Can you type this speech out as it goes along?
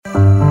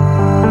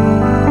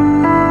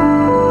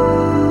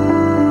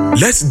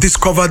Let's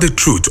discover the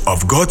truth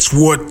of God's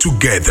Word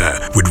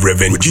together with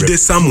Reverend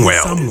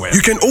Jide-Samuel.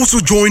 You can also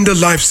join the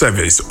live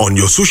service on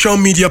your social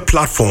media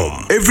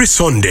platform every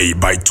Sunday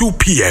by 2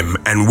 p.m.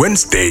 and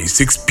Wednesday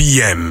 6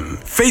 p.m.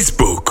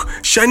 Facebook,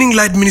 Shining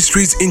Light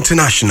Ministries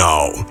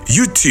International.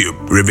 YouTube,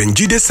 Reverend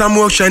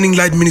Jide-Samuel Shining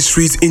Light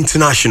Ministries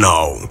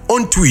International.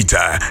 On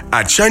Twitter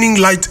at Shining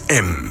Light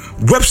M.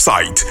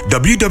 Website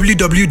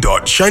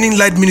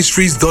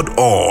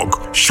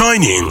www.shininglightministries.org.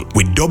 Shining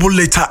with double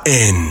letter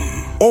N.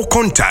 Or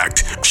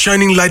contact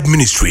Shining Light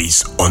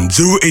Ministries on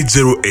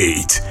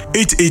 0808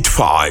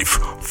 885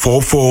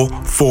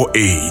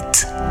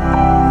 4448.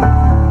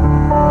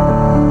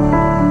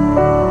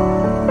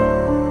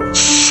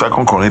 2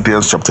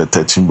 Corinthians chapter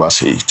 13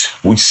 verse 8,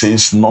 which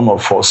says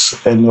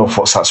any of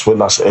us as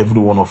well as every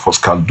one of us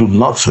can do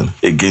nothing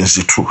against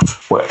the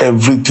truth. Where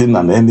everything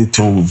and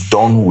anything we've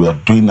done, we are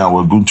doing and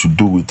we're going to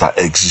do with our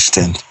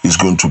existence is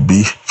going to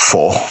be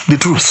for the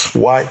truth.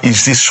 Why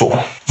is this so?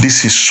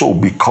 This is so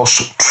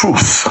because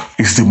truth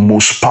is the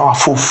most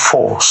powerful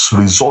force,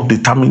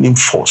 result-determining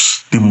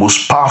force, the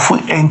most powerful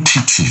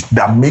entity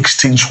that makes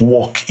things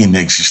work in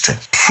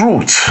existence.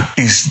 Truth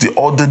is the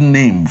other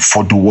name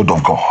for the Word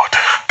of God.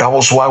 That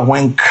was why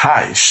when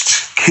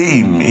Christ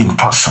came in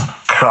person,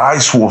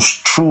 Christ was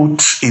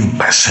truth in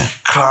person.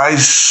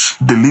 Christ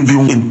the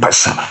living in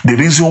person. The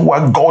reason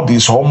why God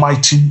is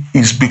almighty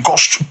is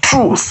because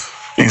truth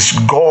is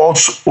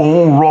God's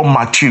own raw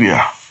material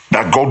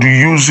that God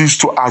uses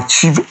to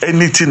achieve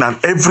anything and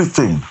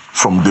everything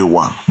from day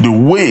one. The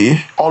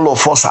way all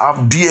of us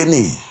have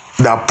DNA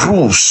that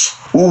proves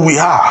who we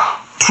are.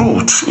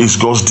 Truth is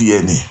God's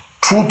DNA.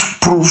 Truth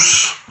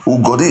proves who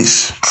God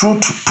is.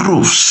 Truth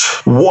proves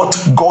what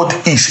God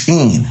is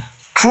in.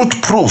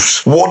 Truth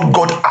proves what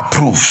God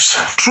approves.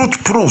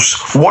 Truth proves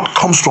what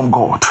comes from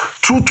God.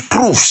 Truth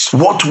proves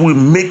what will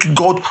make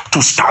God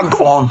to stand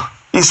on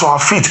is our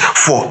feet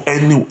for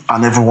any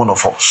and every one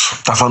of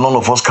us. That's why none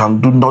of us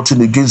can do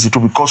nothing against the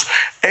truth, because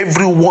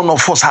every one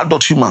of us,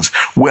 adult humans,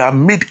 we are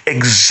made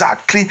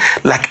exactly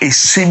like a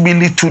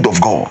similitude of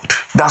God.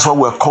 That's why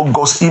we're called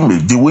God's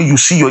image. The way you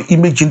see your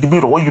image in the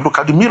mirror, when you look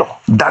at the mirror,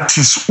 that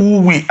is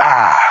who we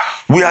are.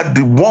 We are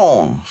the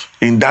ones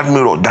in that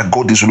mirror that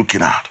God is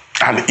looking at.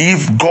 And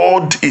if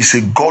God is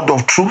a God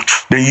of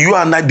truth, then you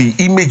and I, the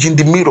image in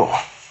the mirror,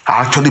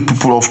 are actually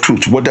people of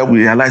truth, whether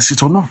we realize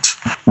it or not.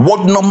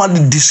 What normally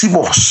deceives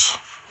us,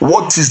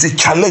 what is the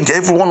challenge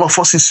every one of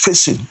us is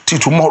facing till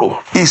tomorrow,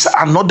 is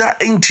another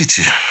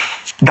entity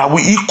that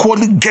we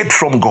equally get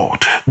from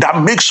God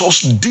that makes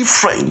us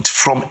different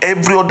from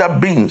every other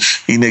beings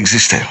in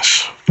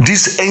existence.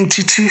 This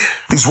entity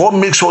is what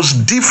makes us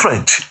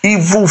different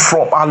even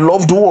from our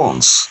loved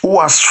ones who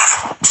has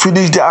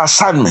finished their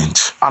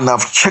assignment and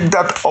have checked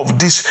out of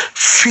this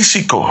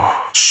physical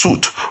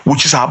suit,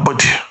 which is our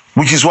body.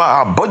 Which is why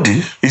our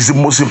body is the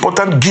most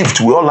important gift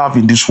we all have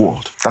in this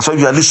world. That's why if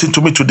you are listening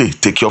to me today,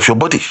 take care of your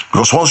body.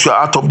 Because once you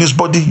are out of this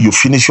body, you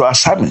finish your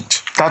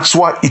assignment. That's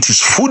why it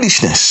is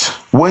foolishness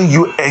when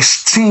you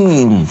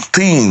esteem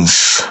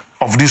things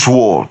of this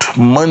world,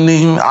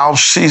 money,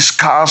 houses,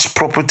 cars,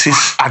 properties,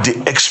 at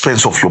the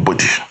expense of your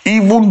body.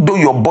 Even though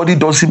your body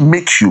doesn't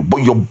make you,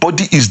 but your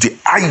body is the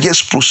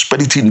highest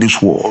prosperity in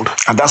this world.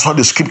 And that's what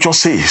the scripture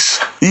says.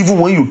 Even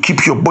when you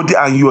keep your body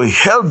and you are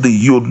healthy,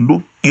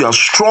 you are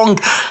strong,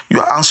 you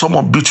are handsome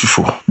or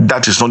beautiful.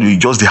 That is not you,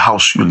 just the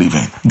house you live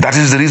in. That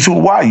is the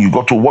reason why you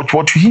got to watch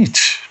what you eat,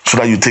 so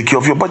that you take care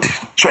of your body.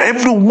 So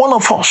every one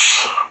of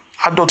us,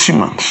 adult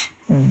humans,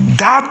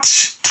 that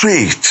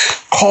trait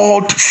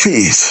called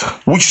faith,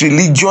 which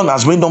religion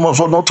has made them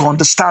also not to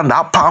understand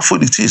how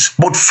powerful it is.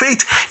 But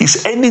faith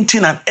is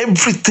anything and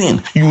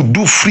everything you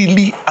do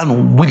freely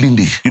and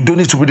willingly. You don't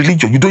need to be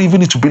religious. You don't even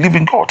need to believe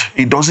in God.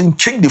 It doesn't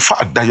change the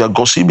fact that you are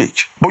God's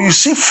image. But you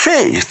see,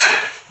 faith,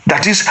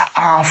 that is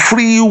our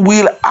free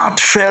will,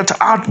 heartfelt,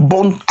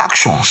 heartborn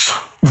actions.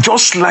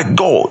 Just like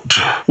God,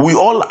 we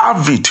all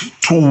have it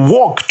to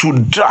walk, to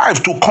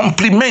drive, to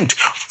complement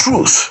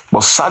truth.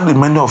 But sadly,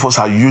 many of us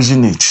are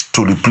using it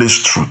to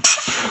replace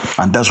truth.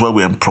 And that's why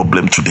we're in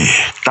problem today.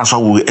 That's why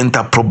we will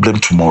enter problem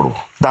tomorrow.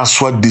 That's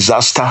why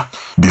disaster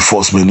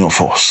befalls many of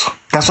us.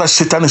 That's why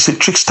Satan is a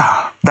trickster.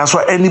 That's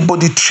why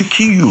anybody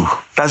tricking you,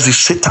 that's the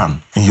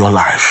Satan in your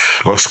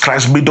life. Because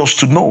Christ made us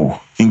to know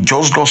in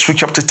John's Gospel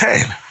chapter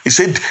 10, he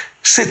said,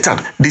 Satan,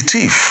 the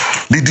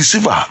thief, the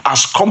deceiver,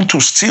 has come to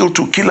steal,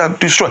 to kill, and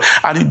destroy.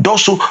 And he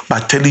does so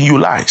by telling you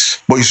lies.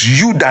 But it's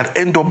you that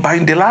end up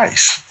buying the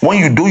lies. When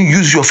you don't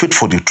use your faith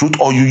for the truth,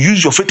 or you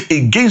use your faith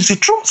against the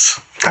truth.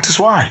 That is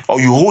why.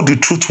 Or you hold the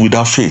truth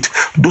without faith.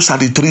 Those are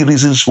the three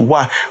reasons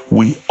why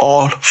we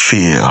all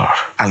fail.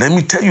 And let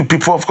me tell you,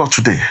 people of God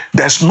today,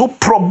 there's no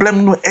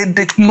problem, no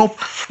headache, no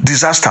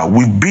disaster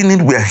we've been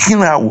in, we're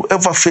in, or will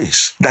ever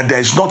face, that there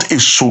is not a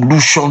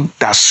solution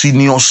that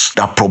seniors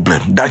that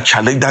problem, that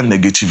challenge, that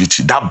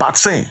negativity, that bad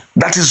thing.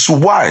 That is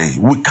why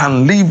we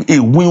can live a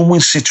win-win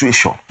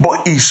situation.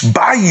 But it's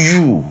by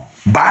you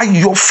by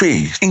your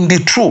faith in the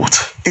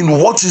truth, in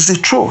what is the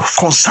truth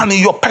concerning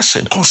your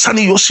person,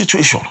 concerning your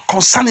situation,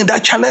 concerning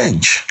that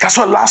challenge. That's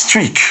why last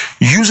week,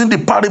 using the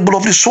parable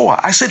of the sower,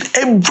 I said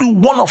every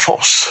one of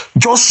us,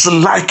 just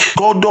like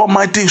God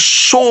Almighty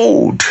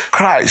sowed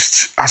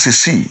Christ as a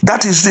seed,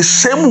 that is the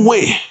same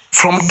way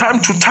from time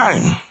to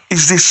time.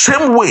 It's the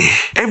same way.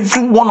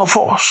 Every one of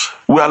us,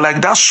 we are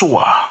like that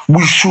sower.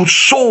 We should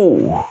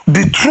sow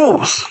the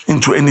truth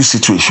into any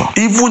situation.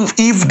 Even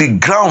if the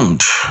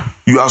ground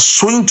you are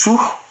sowing to,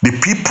 the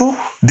people,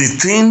 the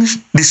things,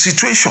 the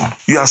situation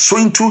you are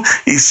sowing to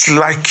is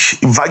like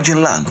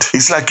virgin land.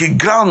 It's like a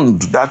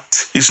ground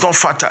that is not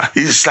fertile.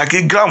 It's like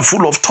a ground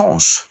full of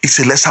thorns. It's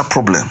a lesser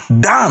problem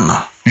than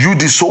you,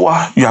 the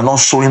sower, you are not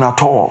sowing at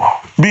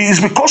all. It's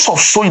because of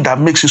sowing that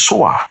makes you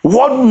sower.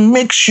 What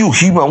makes you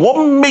human?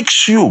 What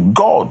makes you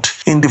God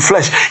in the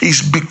flesh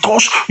is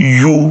because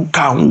you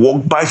can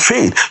walk by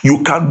faith.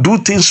 You can do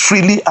things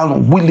freely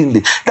and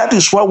willingly. That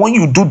is why when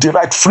you do the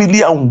right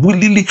freely and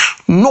willingly,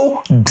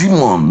 no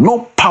demon,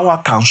 no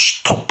power can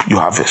stop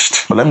your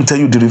harvest. But let me tell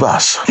you the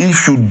reverse.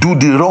 If you do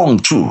the wrong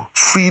too,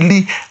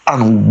 freely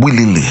and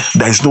willingly,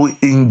 there is no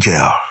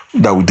angel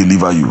that will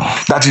deliver you.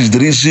 That is the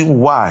reason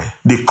why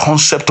the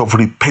concept of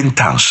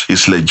repentance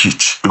is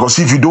legit. Because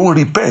if you don't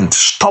repent,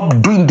 stop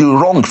doing the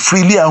wrong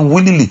freely and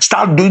willingly,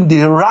 start doing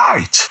the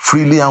right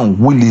freely and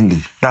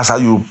willingly. That's how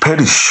you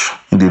perish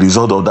in the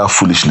result of that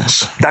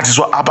foolishness. That is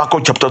what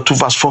Habakkuk chapter 2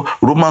 verse 4,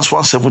 Romans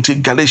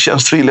 1:17,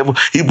 Galatians 3:11,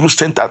 Hebrews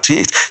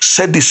 10:38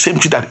 said the same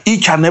thing, that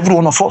each and every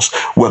one of us,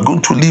 we're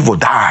going to live or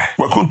die.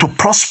 We're going to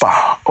prosper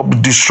or be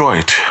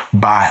destroyed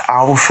by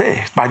our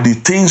faith, by the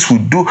things we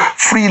do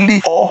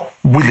freely or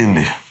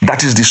willingly.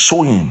 That is the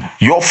sowing.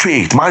 Your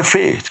faith, my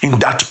faith in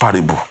that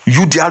parable.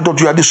 You the adult,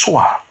 you are the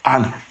sower.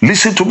 And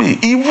listen to me,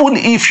 even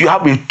if you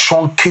have a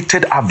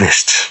truncated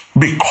harvest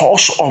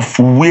because of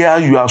where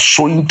you are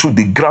sowing to,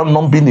 the ground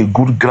not being a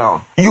good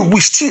ground, you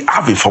will still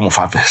have a form of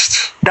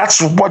harvest.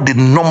 That's what the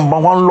number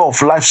one law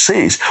of life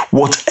says.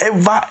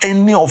 Whatever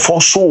any of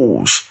us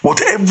sows,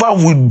 whatever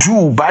we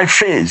do by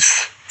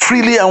faith,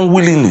 freely and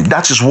willingly,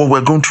 that is what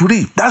we're going to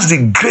reap. That's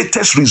the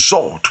greatest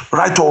result,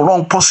 right or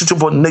wrong,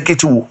 positive or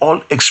negative, we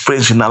all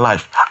experience in our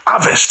life.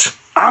 Harvest.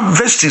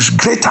 Harvest is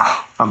greater.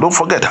 And don't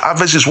forget,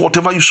 harvest is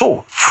whatever you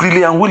sow,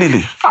 freely and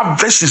willingly.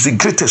 Harvest is the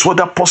greatest,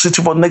 whether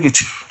positive or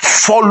negative.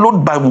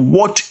 Followed by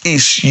what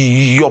is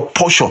your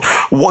portion,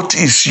 what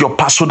is your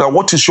persona,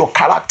 what is your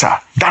character,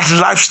 that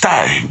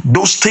lifestyle,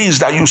 those things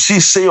that you see,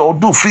 say, or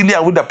do freely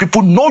and willingly that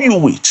people know you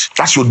with.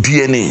 That's your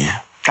DNA.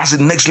 That's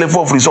the next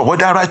level of result,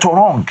 whether right or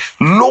wrong.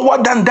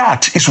 Lower than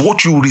that is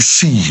what you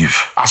receive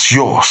as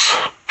yours,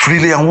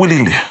 freely and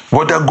willingly,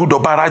 whether good or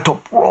bad, right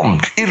or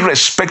wrong,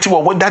 irrespective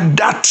of whether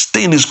that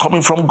thing is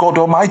coming from God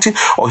Almighty,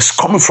 or is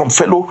coming from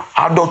fellow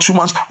adult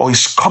humans, or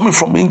is coming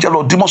from angel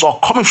or demons, or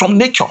coming from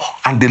nature.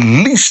 And the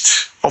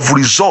least of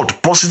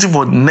result, positive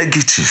or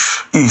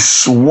negative,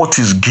 is what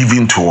is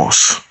given to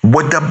us,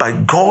 whether by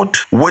God,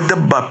 whether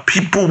by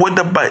people,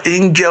 whether by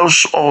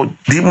angels or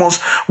demons,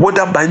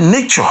 whether by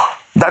nature.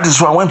 That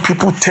is why when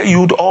people tell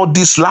you all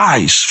these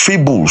lies,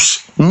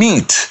 fables,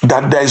 myth,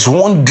 that there is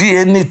one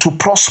DNA to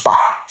prosper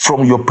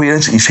from your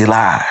parents, is a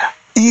lie.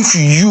 If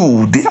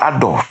you, the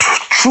adult,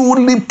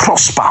 truly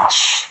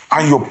prospers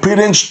and your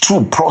parents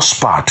too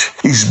prospered,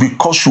 is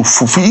because you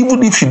fulfill.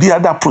 Even if you did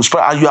that prosper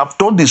and you have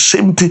done the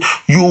same thing,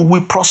 you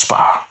will prosper.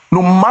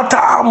 No matter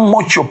how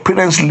much your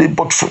parents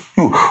labored for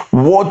you,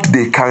 what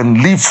they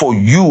can leave for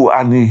you,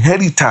 an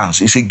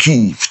inheritance, is a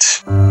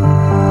gift.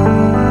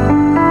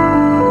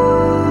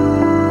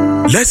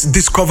 Let's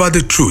discover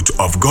the truth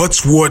of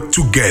God's Word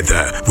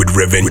together with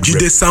Reverend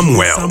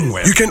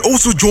Jide-Samuel. You can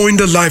also join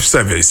the live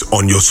service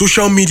on your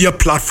social media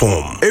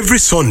platform every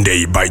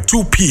Sunday by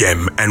 2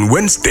 p.m. and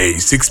Wednesday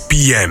 6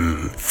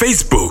 p.m.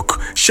 Facebook,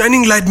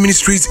 Shining Light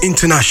Ministries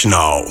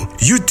International.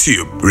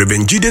 YouTube,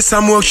 Reverend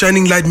Jide-Samuel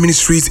Shining Light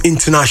Ministries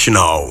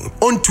International.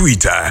 On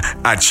Twitter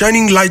at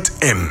Shining Light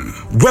M.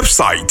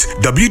 Website,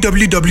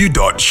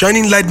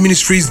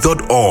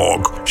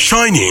 www.shininglightministries.org.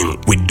 Shining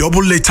with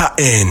double letter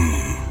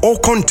N. Or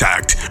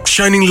contact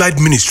Shining Light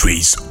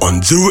Ministries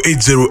on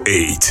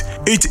 0808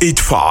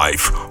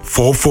 885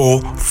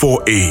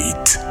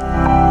 4448.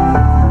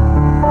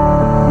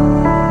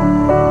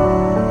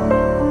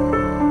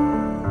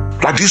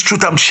 Like this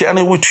truth I'm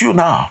sharing with you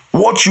now.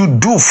 What you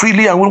do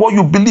freely and what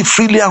you believe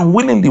freely and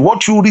willingly,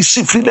 what you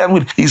receive freely and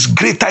willingly, is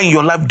greater in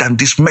your life than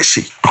this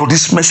message. Because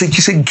this message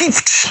is a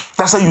gift.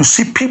 That's why you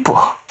see people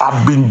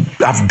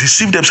have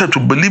deceived themselves to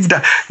believe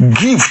that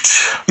gift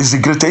is the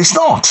greatest. It's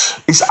not.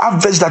 It's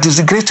harvest that is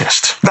the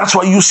greatest. That's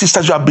why you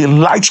sisters, you have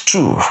been lied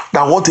to,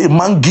 that what a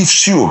man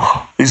gives you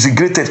is the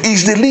greatest.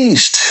 Is the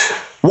least.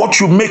 What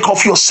you make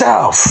of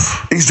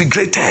yourself is the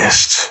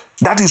greatest.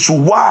 That is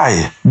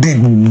why the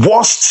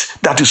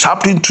worst that is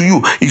happening to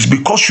you is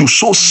because you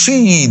sow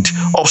seed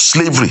of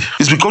slavery.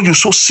 It's because you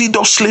sow seed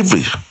of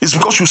slavery. It's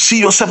because you see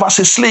yourself as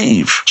a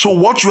slave. So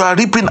what you are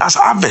reaping as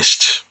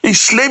harvest is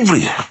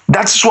slavery.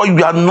 That's why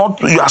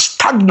you are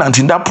stagnant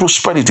in that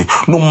prosperity.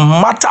 No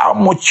matter how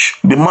much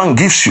the man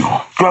gives you.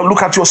 Go and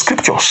look at your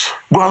scriptures.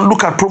 Go and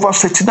look at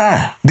Proverbs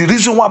 39. The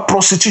reason why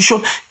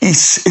prostitution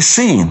is a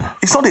sin.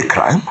 It's not a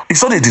crime.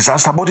 It's not a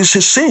disaster, but it's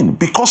a sin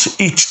because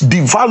it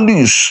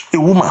devalues a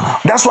woman.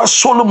 That's why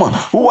Solomon,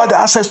 who had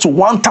access to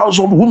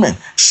 1,000 women,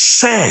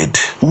 said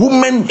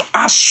women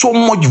are so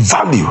much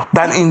value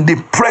that in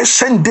the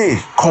present day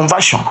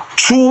conversion,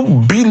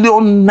 2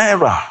 billion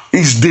naira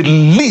is the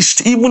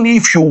least, even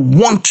if you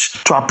want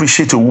to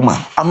appreciate a woman.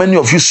 How many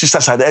of you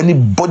sisters had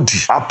anybody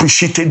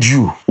appreciated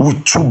you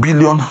with 2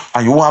 billion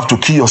and you won't have to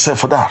kill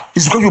yourself for that?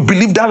 It's because you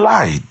believe that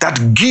lie,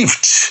 that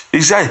gift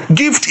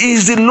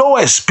is the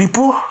lowest,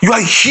 people. You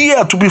are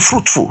here to be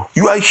fruitful.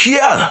 You are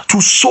here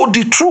to sow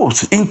the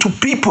truth into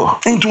people,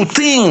 into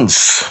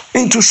things,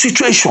 into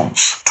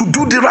situations, to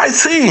do the right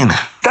thing.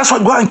 That's why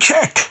go and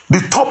check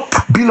the top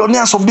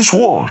billionaires of this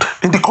world,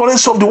 in the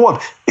currency of the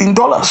world, in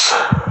dollars.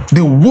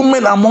 The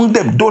women among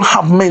them don't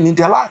have men in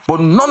their life,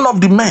 but none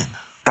of the men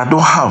that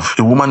don't have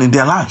a woman in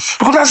their life.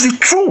 Because that's the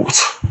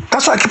truth.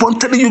 That's why I keep on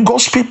telling you,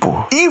 God's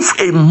people. If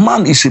a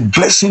man is a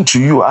blessing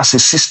to you as a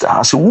sister,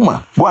 as a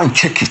woman, go and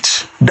check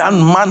it. That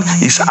man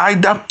is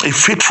either a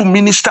faithful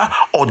minister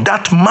or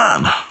that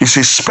man is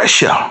a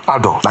special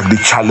adult, like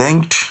the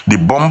challenged, the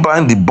bomber,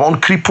 and the born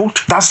crippled.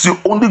 That's the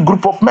only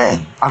group of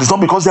men. And it's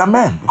not because they are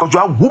men, because you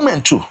have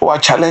women too who are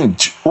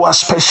challenged, who are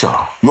special.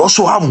 You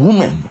also have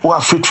women who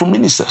are faithful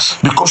ministers.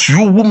 Because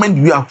you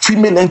women, you are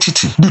female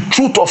entity. The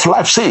truth of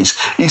life says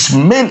it's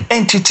male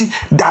entity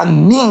that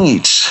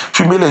needs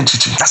female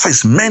entity. That's why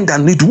it's men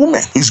that need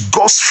women. It's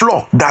God's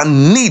flock that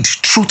need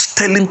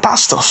truth-telling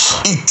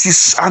pastors. It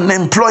is an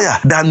employer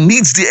that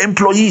needs the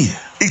employee.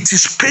 It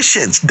is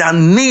patients that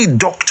need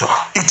doctor.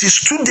 It is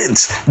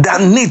students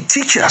that need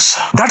teachers.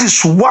 That is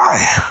why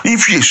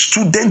if you're a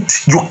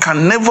student, you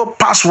can never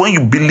pass when you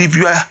believe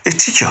you are a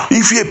teacher.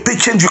 If you're a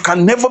patient, you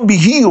can never be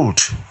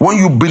healed when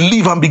you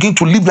believe and begin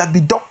to live like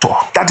the doctor.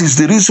 That is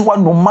the reason why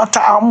no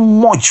matter how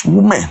much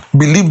women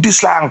believe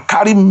this lie and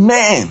carry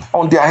men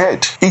on their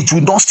head, it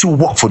will not still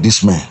work for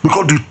these men.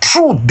 Because the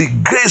truth, the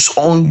grace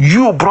on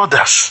you,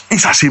 brothers,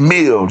 is as a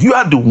male. You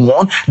are the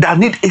one that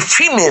need a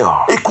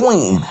female, a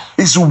queen.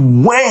 It's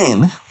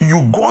when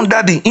you go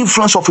under the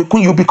influence of a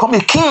queen, you become a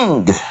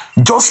king.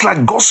 Just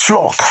like God's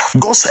flock,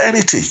 God's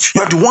heritage.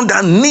 You are the one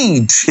that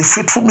needs a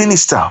faithful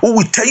minister who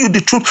will tell you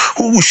the truth,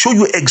 who will show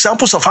you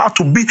examples of how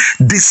to be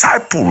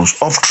disciples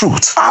of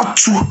truth, how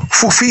to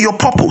fulfill your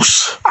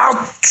purpose, how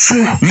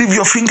to leave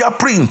your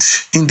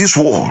fingerprint in this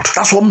world.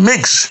 That's what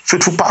makes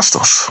faithful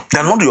pastors. They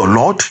are not your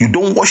Lord. You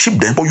don't worship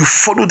them, but you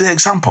follow their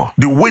example.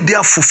 The way they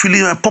are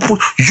fulfilling their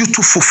purpose, you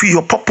to fulfill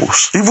your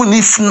purpose. Even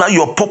if now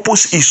your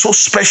purpose is so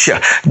special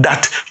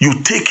that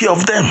you take care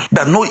of them,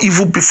 that no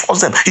evil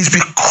befalls them, it's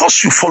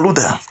because you follow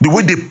them. The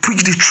way they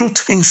preach the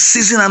truth in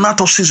season and out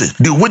of season,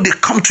 the way they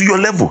come to your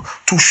level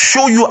to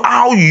show you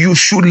how you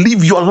should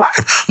live your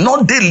life,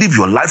 not they live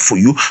your life for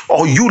you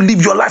or you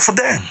live your life for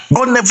them.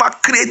 God never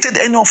created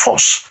any of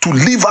us to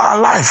live our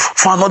life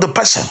for another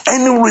person.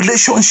 Any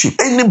relationship,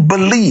 any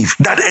belief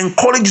that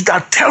encourages,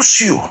 that tells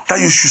you that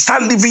you should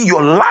start living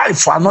your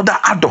life for another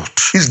adult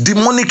is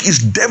demonic, is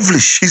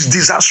devilish, is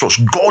disastrous.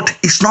 God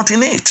is not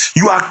in it.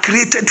 You are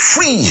created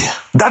free.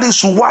 That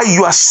is why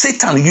you are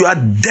Satan, you are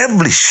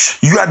devilish,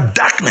 you are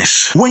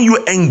darkness. When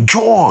you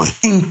enjoy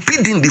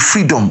impeding the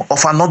freedom of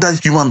another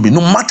human being,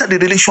 no matter the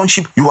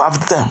relationship you have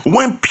with them,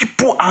 when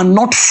people are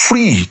not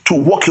free to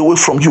walk away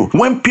from you,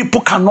 when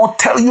people cannot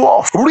tell you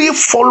off, real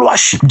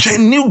followership,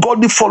 genuine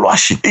godly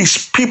followership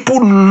is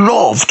people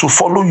love to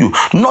follow you.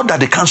 Not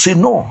that they can say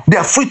no. They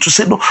are free to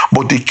say no,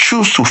 but they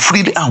choose to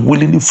freely and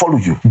willingly follow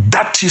you.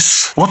 That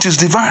is what is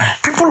divine.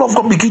 People of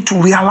God begin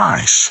to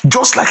realize,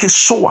 just like a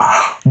sower,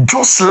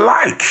 just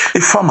like a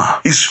farmer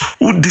is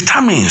who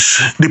determines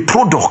the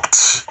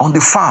product on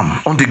the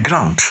farm, on the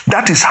ground.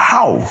 That is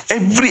how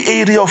every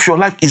area of your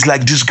life is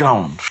like this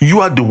ground.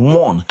 You are the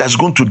one that's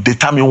going to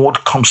determine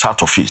what comes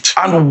out of it.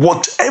 And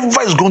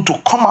whatever is going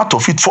to come out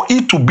of it, for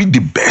it to be the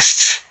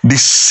best, the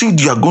seed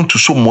you are going to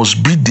sow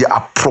must be the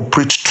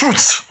appropriate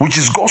truth, which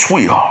is God's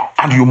will.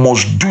 And you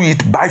must do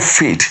it by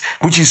faith,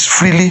 which is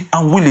freely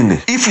and willingly.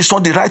 If it's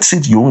not the right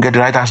seed, you won't get the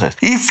right answer.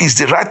 If it's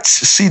the right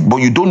seed, but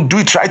you don't do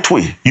it right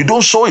way, you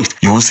don't sow it,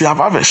 you won't still have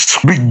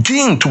harvest.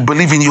 Begin to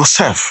believe in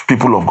yourself,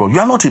 people of God. You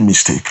are not a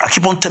mistake. I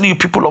keep on telling you,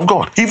 people of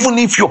God, even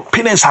if your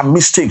parents have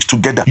mistakes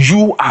together,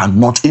 you are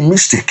not a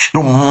mistake.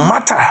 No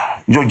matter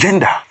your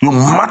gender, no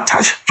matter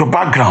your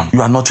background,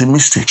 you are not a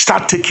mistake.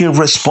 Start taking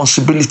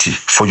responsibility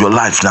for your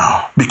life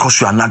now,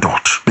 because you are an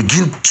adult.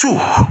 Begin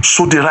to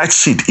sow the right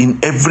seed in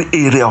every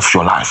area of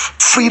your life,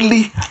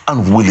 freely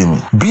and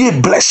willingly. Be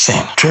a blessing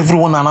to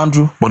everyone around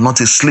you, but not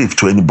a slave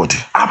to anybody.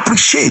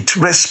 Appreciate,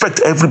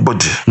 respect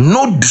everybody.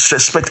 No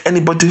disrespect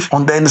anybody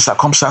under any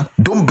circumstance.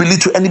 Don't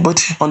belittle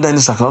anybody under any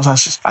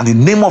circumstances. And in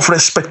the name of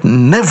respect,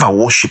 never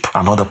worship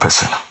another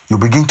person. you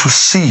begin to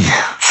see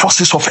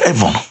forces of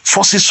heaven,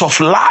 forces of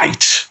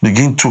light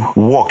begin to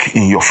walk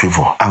in your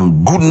favor,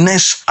 and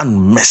goodness and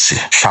mercy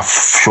shall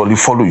surely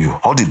follow you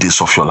all the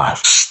days of your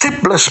life. Stay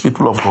blessed,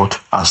 people of God,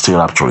 and stay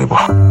rapturable.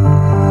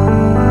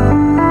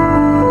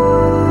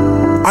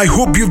 I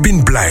hope you've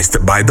been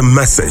blessed by the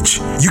message.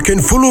 You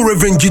can follow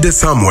Reverend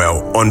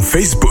Jide-Samuel on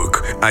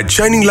Facebook at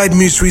Shining Light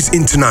Ministries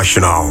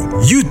International,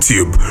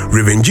 YouTube,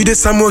 Reverend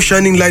Jide-Samuel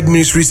Shining Light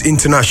Ministries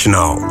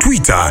International,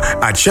 Twitter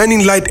at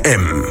Shining Light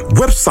M,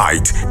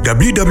 website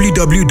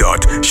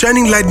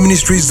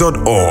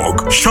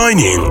www.shininglightministries.org,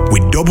 Shining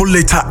with double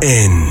letter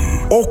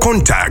N, or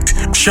contact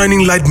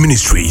Shining Light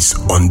Ministries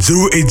on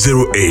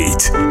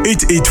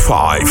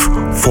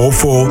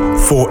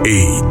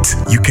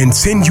 0808-885-4448. You can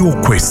send your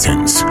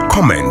questions,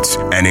 comments,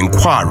 and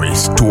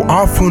inquiries to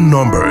our phone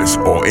numbers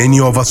or any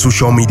of our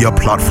social media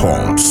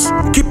platforms.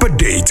 Keep a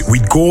date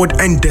with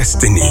God and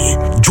destiny.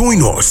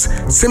 Join us,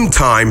 same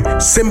time,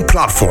 same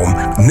platform,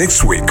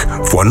 next week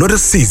for another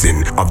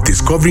season of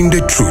discovering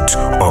the truth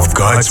of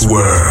God's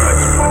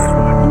Word.